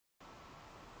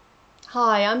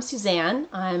Hi, I'm Suzanne.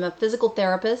 I'm a physical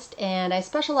therapist and I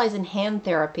specialize in hand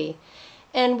therapy.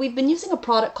 And we've been using a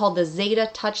product called the Zeta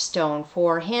Touchstone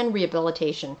for hand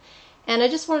rehabilitation. And I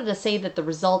just wanted to say that the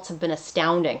results have been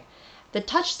astounding. The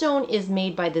Touchstone is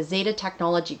made by the Zeta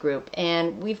Technology Group,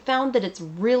 and we've found that it's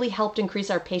really helped increase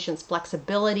our patients'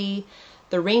 flexibility,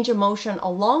 the range of motion,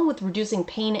 along with reducing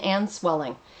pain and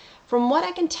swelling. From what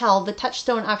I can tell, the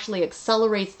Touchstone actually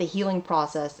accelerates the healing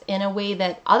process in a way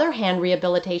that other hand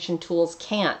rehabilitation tools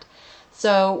can't.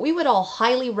 So we would all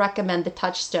highly recommend the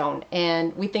Touchstone,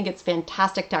 and we think it's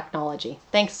fantastic technology.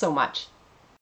 Thanks so much.